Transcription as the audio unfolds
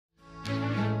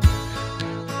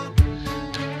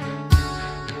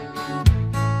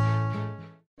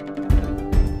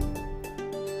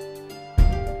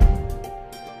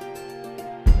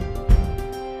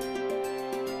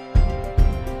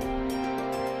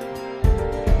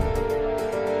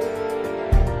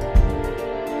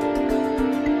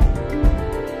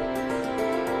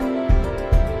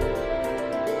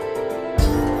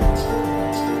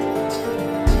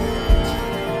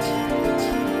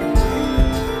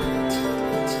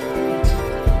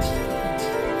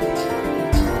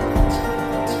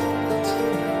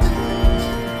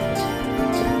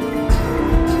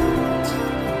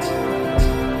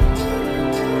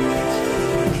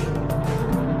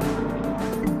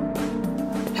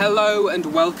Hello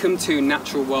and welcome to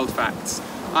Natural World Facts.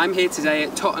 I'm here today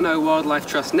at Totternhoe Wildlife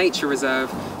Trust Nature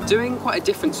Reserve doing quite a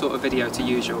different sort of video to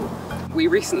usual. We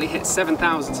recently hit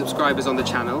 7,000 subscribers on the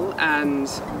channel and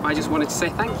I just wanted to say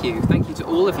thank you. Thank you to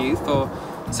all of you for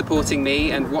supporting me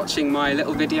and watching my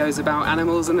little videos about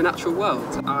animals and the natural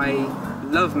world. I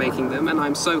love making them and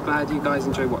I'm so glad you guys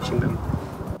enjoy watching them.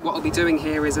 What I'll be doing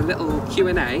here is a little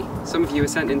Q&A. Some of you have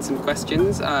sent in some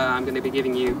questions. I'm going to be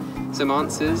giving you some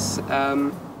answers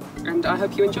and I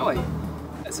hope you enjoy.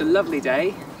 It's a lovely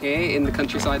day here in the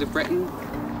countryside of Britain.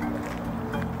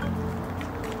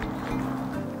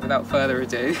 Without further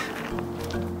ado,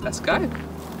 let's go.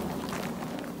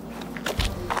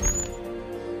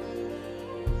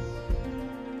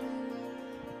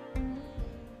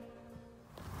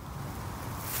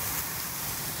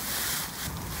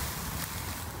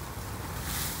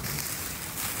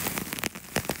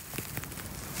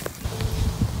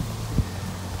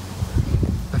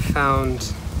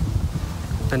 Found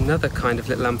another kind of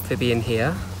little amphibian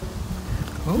here.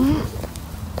 Oh.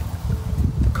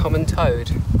 Common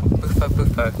toad,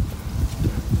 bufo.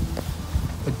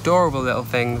 Adorable little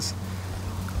things,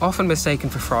 often mistaken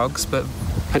for frogs, but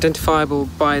identifiable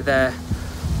by their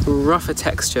rougher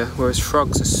texture, whereas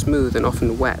frogs are smooth and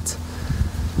often wet.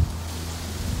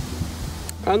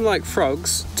 Unlike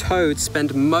frogs, toads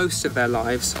spend most of their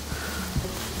lives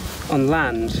on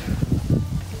land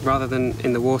rather than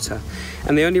in the water,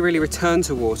 and they only really return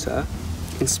to water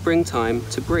in springtime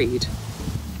to breed.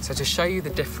 So to show you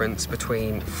the difference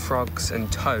between frogs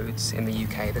and toads in the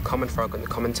UK, the common frog and the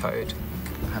common toad,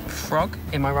 I have a frog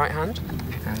in my right hand,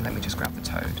 and let me just grab the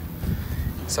toad.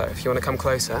 So if you want to come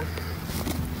closer,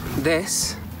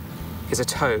 this is a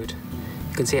toad.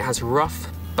 You can see it has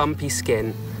rough, bumpy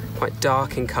skin, quite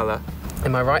dark in colour.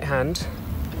 In my right hand,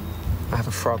 I have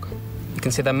a frog. You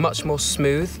can see they're much more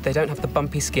smooth, they don't have the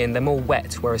bumpy skin, they're more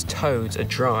wet, whereas toads are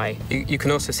dry. You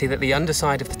can also see that the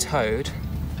underside of the toad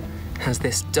has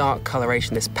this dark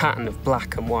coloration, this pattern of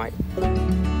black and white.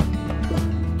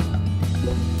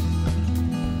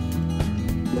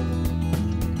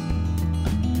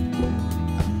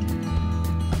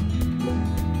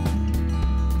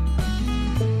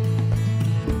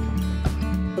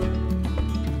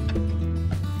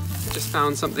 Just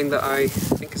found something that I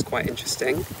think is quite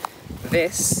interesting.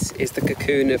 This is the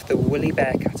cocoon of the woolly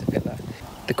bear caterpillar.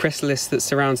 The chrysalis that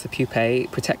surrounds the pupae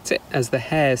protects it, as the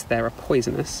hairs there are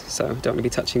poisonous, so don't want to be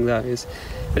touching those.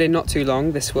 But in not too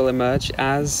long, this will emerge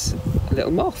as a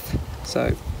little moth.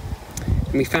 And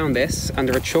we found this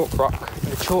under a chalk rock in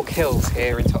the chalk hills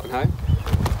here in Totternhoe.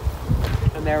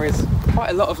 And there is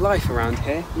quite a lot of life around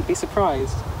here, you'd be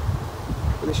surprised.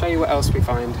 I'm going to show you what else we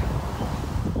find.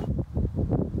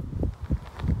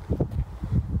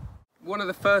 One of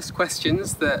the first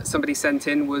questions that somebody sent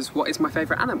in was, what is my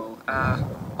favourite animal?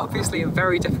 Obviously a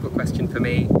very difficult question for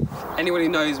me. Anyone who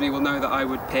knows me will know that I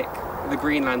would pick the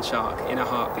Greenland shark in a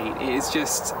heartbeat. It is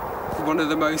just one of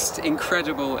the most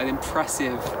incredible and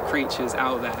impressive creatures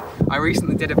out there. I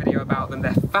recently did a video about them.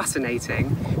 They're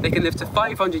fascinating. They can live to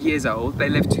 500 years old. They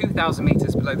live 2,000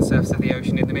 metres below the surface of the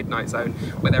ocean in the midnight zone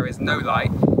where there is no light.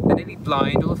 They're nearly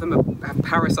blind. All of them have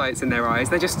parasites in their eyes.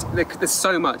 There's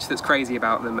so much that's crazy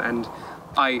about them, and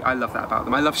I love that about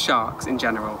them. I love sharks in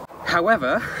general.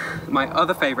 However, my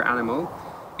other favourite animal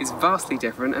is vastly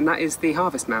different, and that is the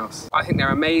harvest mouse. I think they're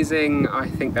amazing. I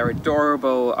think they're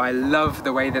adorable. I love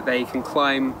the way that they can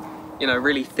climb,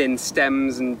 really thin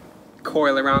stems and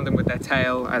coil around them with their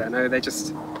tail. I don't know, they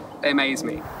amaze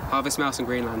me. Harvest mouse and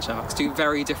Greenland sharks, two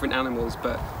very different animals,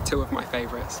 but two of my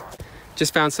favourites.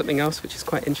 Just found something else which is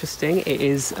quite interesting. It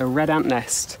is a red ant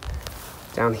nest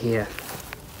down here.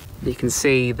 You can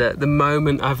see that the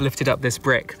moment I've lifted up this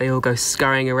brick, they all go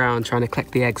scurrying around trying to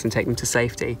collect the eggs and take them to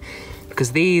safety.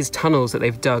 Because these tunnels that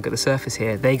they've dug at the surface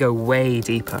here, they go way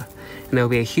deeper. And there'll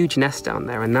be a huge nest down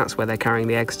there, and that's where they're carrying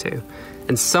the eggs to.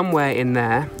 And somewhere in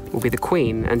there will be the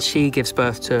queen, and she gives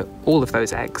birth to all of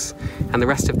those eggs, and the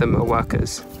rest of them are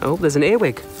workers. Oh, there's an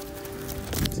earwig.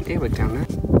 There's an earwig down there.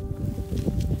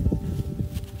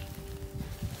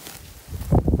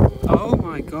 Oh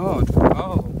my God,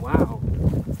 oh wow.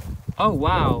 Oh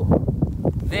wow,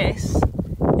 this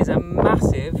is a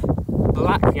massive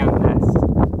black ant nest.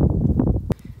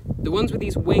 The ones with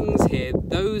these wings here,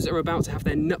 those are about to have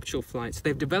their nuptial flight. So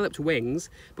they've developed wings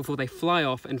before they fly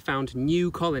off and found new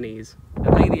colonies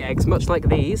and lay the eggs, much like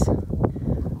these,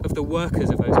 of the workers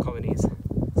of those colonies.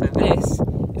 So this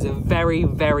is a very,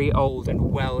 very old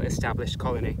and well-established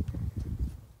colony.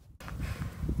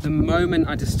 The moment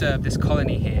I disturbed this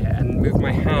colony here and moved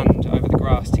my hand over the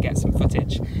grass to get some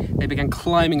footage, they began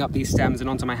climbing up these stems and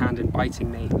onto my hand and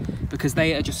biting me, because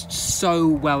they are just so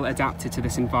well adapted to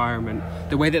this environment.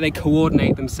 The way that they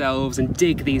coordinate themselves and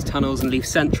dig these tunnels and leave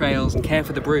scent trails and care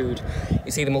for the brood.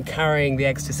 You see them all carrying the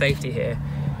eggs to safety here.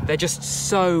 They're just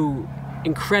so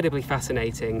incredibly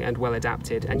fascinating and well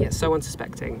adapted, and yet so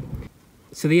unsuspecting.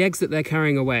 So the eggs that they're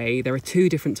carrying away, there are two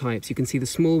different types. You can see the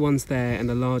small ones there and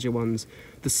the larger ones.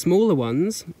 The smaller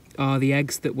ones are the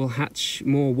eggs that will hatch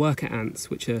more worker ants,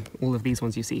 which are all of these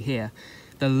ones you see here.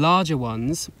 The larger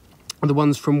ones are the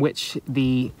ones from which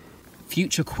the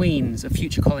future queens of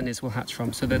future colonies will hatch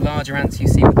from. So the larger ants you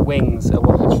see with wings are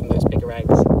what hatch from those bigger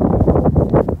eggs.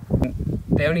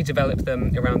 They only develop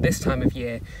them around this time of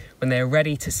year when they're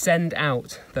ready to send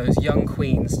out those young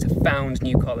queens to found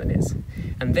new colonies.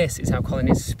 And this is how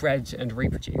colonies spread and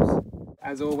reproduce.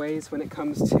 As always, when it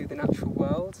comes to the natural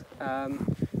world,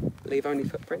 leave only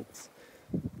footprints.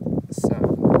 So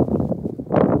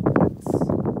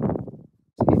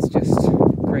it's just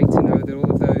great to know that all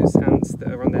of those ants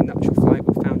that are on their natural flight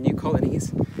will found new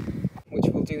colonies, which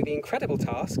will do the incredible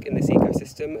task in this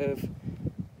ecosystem of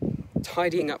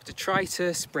tidying up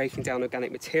detritus, breaking down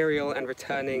organic material, and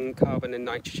returning carbon and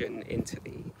nitrogen into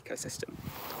the ecosystem.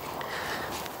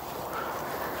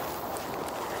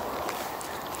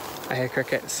 I hear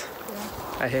crickets.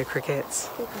 Yeah. I hear crickets.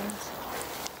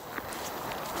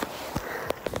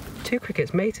 Two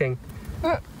crickets mating.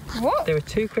 What? There are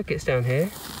two crickets down here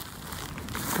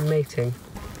mating.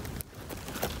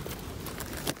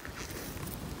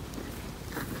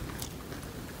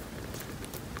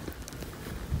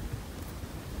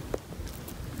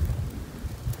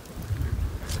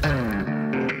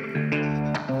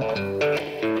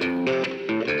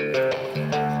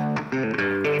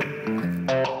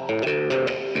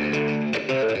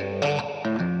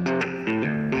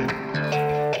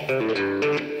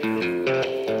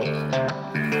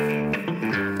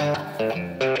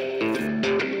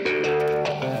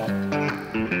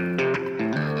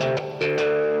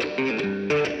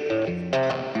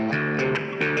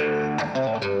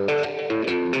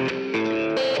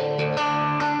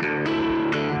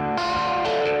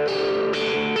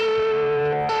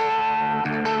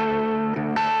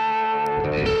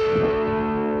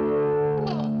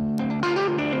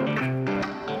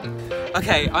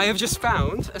 Okay, I have just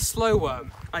found a slow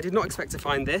worm. I did not expect to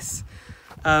find this.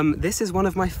 This is one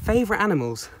of my favourite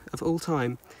animals of all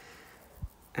time.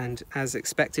 And as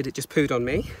expected, it just pooed on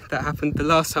me. That happened the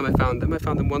last time I found them. I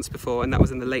found them once before, and that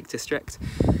was in the Lake District.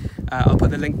 I'll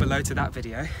put the link below to that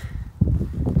video.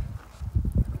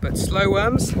 But slow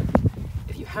worms,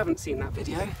 if you haven't seen that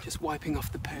video, just wiping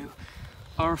off the poo,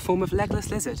 are a form of legless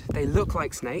lizard. They look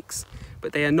like snakes,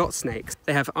 but they are not snakes.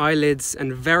 They have eyelids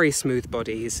and very smooth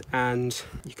bodies, and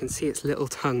you can see its little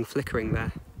tongue flickering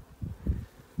there.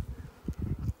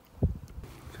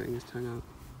 Putting his tongue out.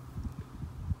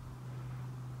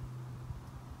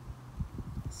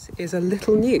 This is a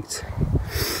little newt.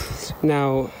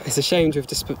 Now, it's a shame to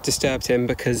have disturbed him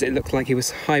because it looked like he was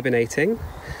hibernating,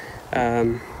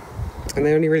 and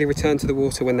they only really return to the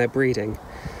water when they're breeding.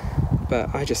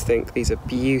 But I just think these are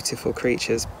beautiful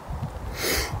creatures.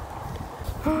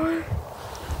 Oh.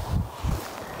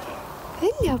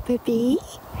 Hello, baby.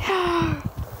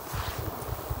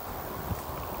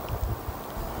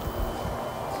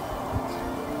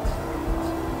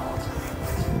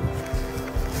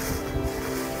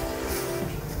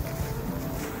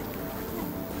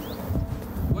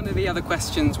 One of the other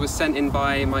questions was sent in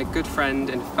by my good friend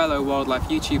and fellow wildlife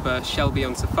YouTuber Shelby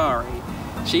on Safari.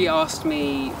 She asked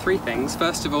me three things.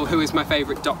 First of all, who is my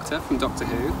favourite Doctor from Doctor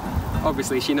Who?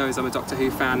 Obviously she knows I'm a Doctor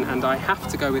Who fan, and I have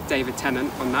to go with David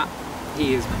Tennant on that.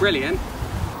 He is brilliant.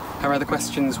 Her other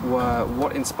questions were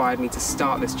what inspired me to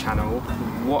start this channel,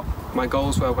 what my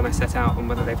goals were when I set out, and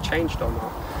whether they've changed or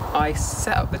not. I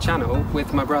set up the channel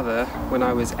with my brother when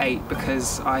I was 8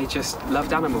 because I just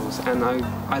loved animals, and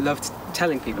I loved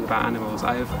telling people about animals.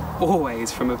 I have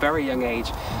always, from a very young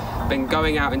age, been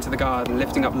going out into the garden,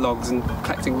 lifting up logs and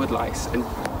collecting woodlice and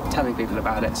telling people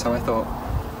about it. So I thought,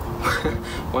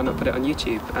 why not put it on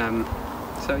YouTube?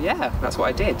 So yeah, that's what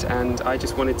I did, and I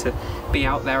just wanted to be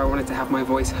out there. I wanted to have my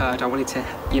voice heard. I wanted to,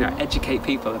 educate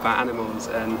people about animals,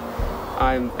 and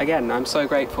I'm so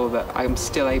grateful that I'm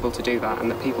still able to do that,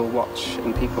 and that people watch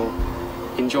and people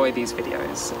enjoy these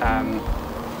videos.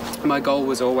 My goal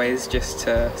was always just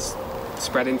to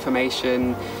spread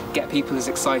information, get people as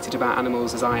excited about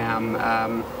animals as I am.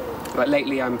 Like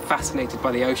lately I'm fascinated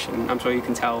by the ocean. I'm sure you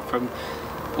can tell from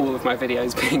all of my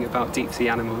videos being about deep sea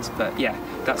animals, but yeah,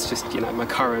 that's just, my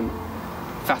current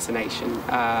fascination.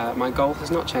 My goal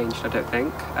has not changed, I don't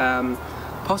think.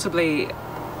 Possibly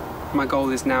My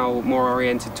goal is now more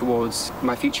oriented towards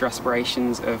my future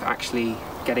aspirations of actually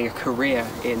getting a career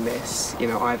in this, you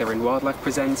know, either in wildlife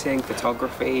presenting,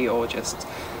 photography, or just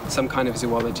some kind of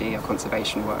zoology or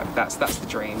conservation work. That's the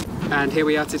dream. And here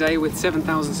we are today with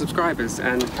 7,000 subscribers,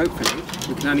 and hopefully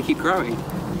we can only keep growing.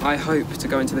 I hope to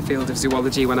go into the field of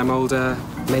zoology when I'm older,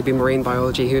 maybe marine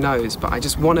biology, who knows, but I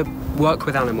just want to work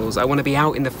with animals. I want to be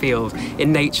out in the field,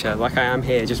 in nature, like I am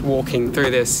here, just walking through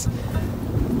this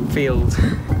field.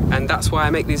 And that's why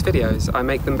I make these videos. I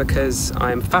make them because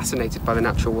I'm fascinated by the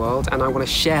natural world, and I want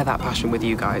to share that passion with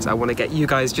you guys. I want to get you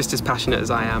guys just as passionate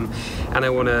as I am, and I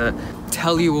want to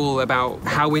tell you all about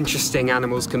how interesting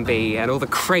animals can be and all the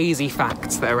crazy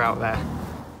facts that are out there.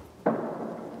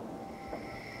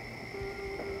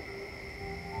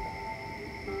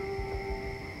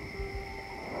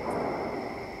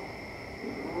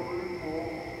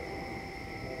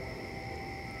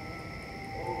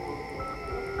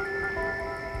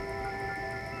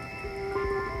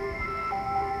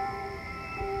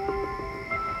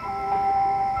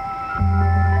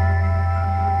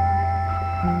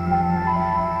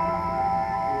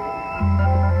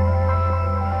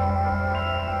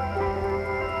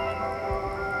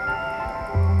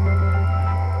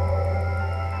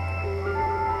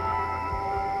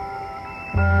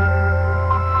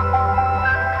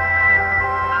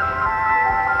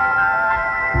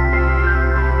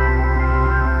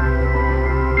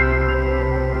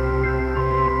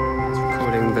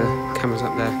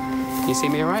 Can you see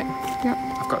me all right? Yep.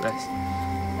 I've got this.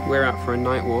 We're out for a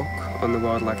night walk on the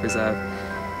wildlife reserve,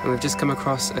 and we've just come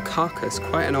across a carcass,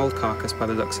 quite an old carcass by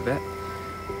the looks of it.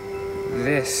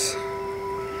 This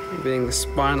being the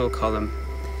spinal column.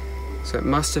 So it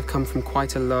must have come from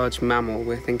quite a large mammal.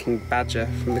 We're thinking badger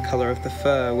from the colour of the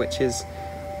fur, which is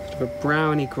sort of a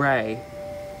browny grey.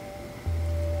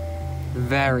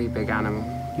 Very big animal.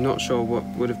 Not sure what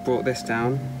would have brought this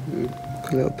down.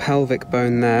 A little pelvic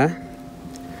bone there.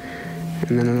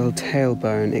 And then a little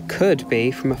tailbone. It could be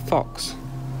from a fox.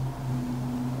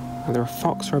 Either a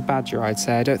fox or a badger, I'd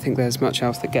say. I don't think there's much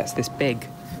else that gets this big.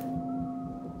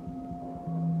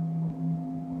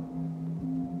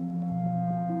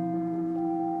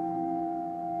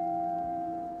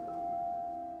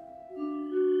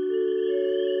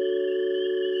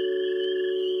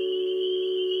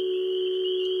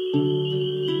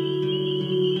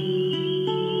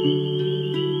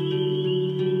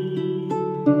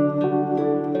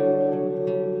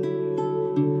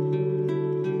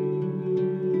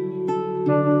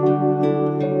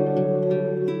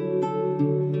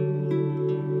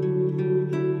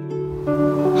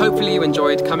 Hopefully you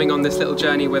enjoyed coming on this little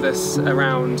journey with us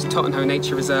around Totternhoe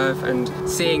Nature Reserve and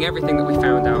seeing everything that we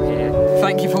found out here.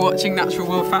 Thank you for watching Natural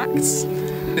World Facts.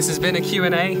 This has been a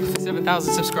Q&A for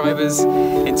 7,000 subscribers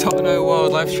in Totternhoe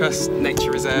Wildlife Trust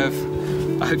Nature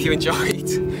Reserve. I hope you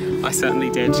enjoyed. I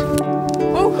certainly did.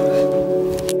 Oh.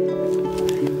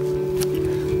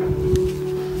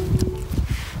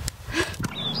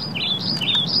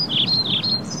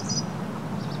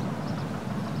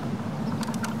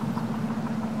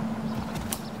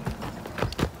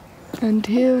 And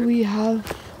here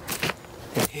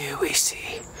we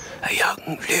see a young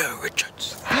Leo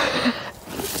Richards.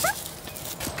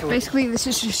 Basically, this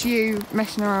is just you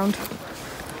messing around.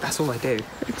 That's all I do.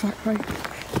 Exactly.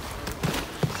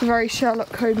 It's a very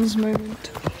Sherlock Holmes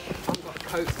moment. I've got a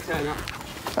coat to turn up.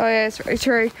 Oh yeah, it's very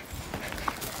true.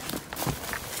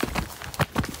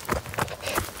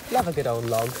 Love a good old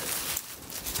log.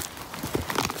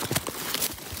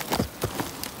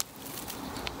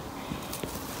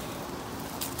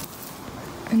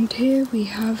 And here we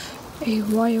have a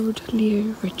wild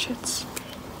Leo Richards,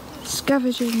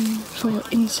 scavenging for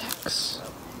insects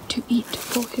to eat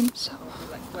for himself.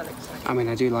 I mean,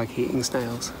 I do like eating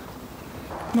snails.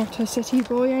 Not a city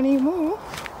boy anymore.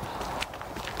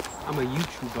 I'm a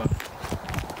YouTuber.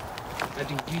 I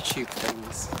do YouTube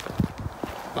things,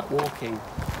 like walking.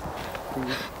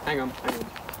 Hang on.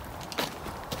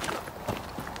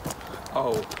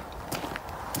 Oh,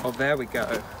 there we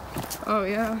go. Oh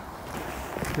yeah.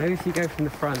 Maybe if you go from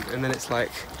the front and then it's like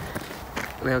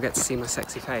they'll get to see my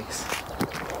sexy face,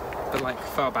 but like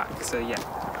far back, so yeah.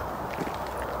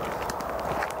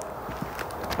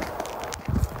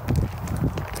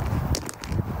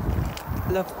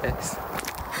 Love this.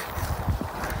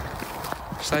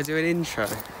 Should I do an intro?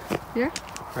 Yeah.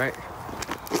 Right.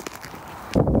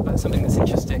 But something that's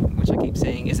interesting, which I keep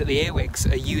seeing, is that the earwigs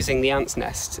are using the ant's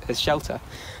nest as shelter.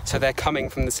 So they're coming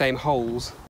from the same holes